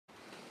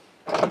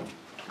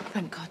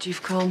Thank God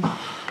you've come.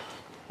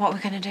 What are we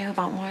going to do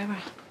about Moira?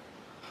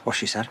 What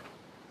she said?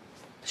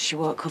 She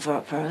won't cover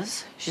up for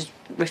us. She's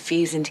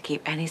refusing to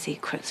keep any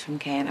secrets from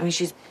Kane. I mean,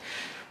 she's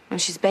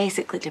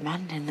basically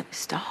demanding that we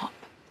stop.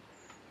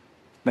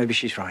 Maybe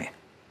she's right.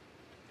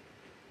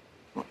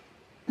 Well,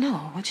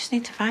 no, we just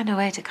need to find a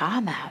way to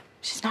calm her.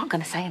 She's not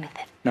going to say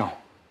anything. No.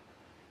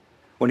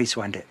 We need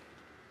to end it.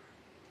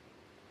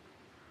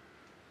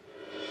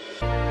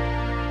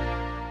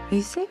 Are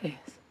you serious?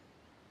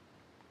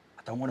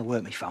 I don't want to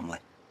hurt my family.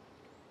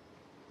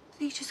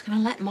 Are you just going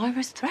to let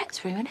Moira's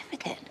threats ruin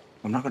everything?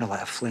 I'm not going to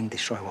let a fling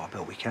destroy what I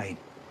built with Kane.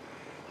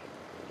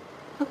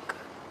 Look,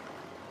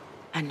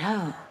 I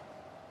know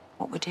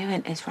what we're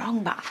doing is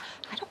wrong, but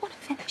I don't want to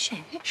finish it.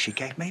 She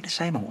gave me the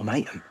same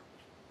ultimatum.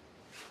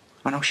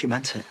 I know she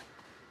meant it.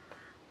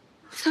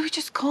 So we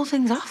just call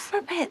things off for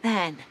a bit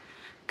then?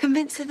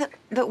 Convince her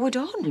that we're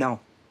done? No.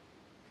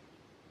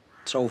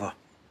 It's over.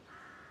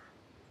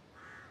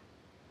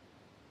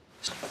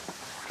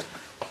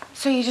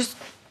 So you just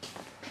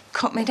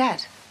cut me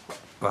dead?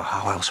 Well,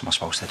 how else am I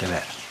supposed to do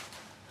it?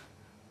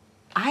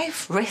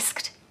 I've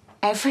risked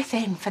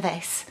everything for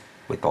this.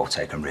 We've both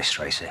taken risks,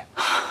 Tracy.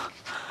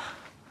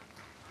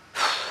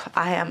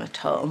 I am a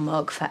total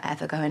mug for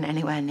ever going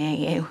anywhere near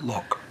you.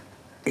 Look,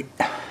 it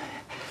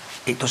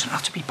doesn't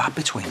have to be bad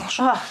between us.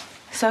 Oh,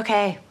 it's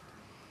okay.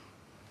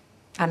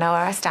 I know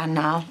where I stand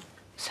now,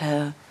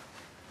 so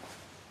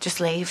just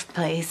leave,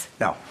 please.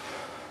 No,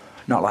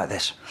 not like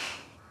this.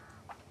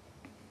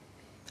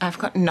 I've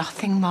got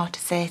nothing more to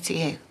say to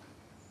you.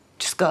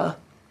 Just go.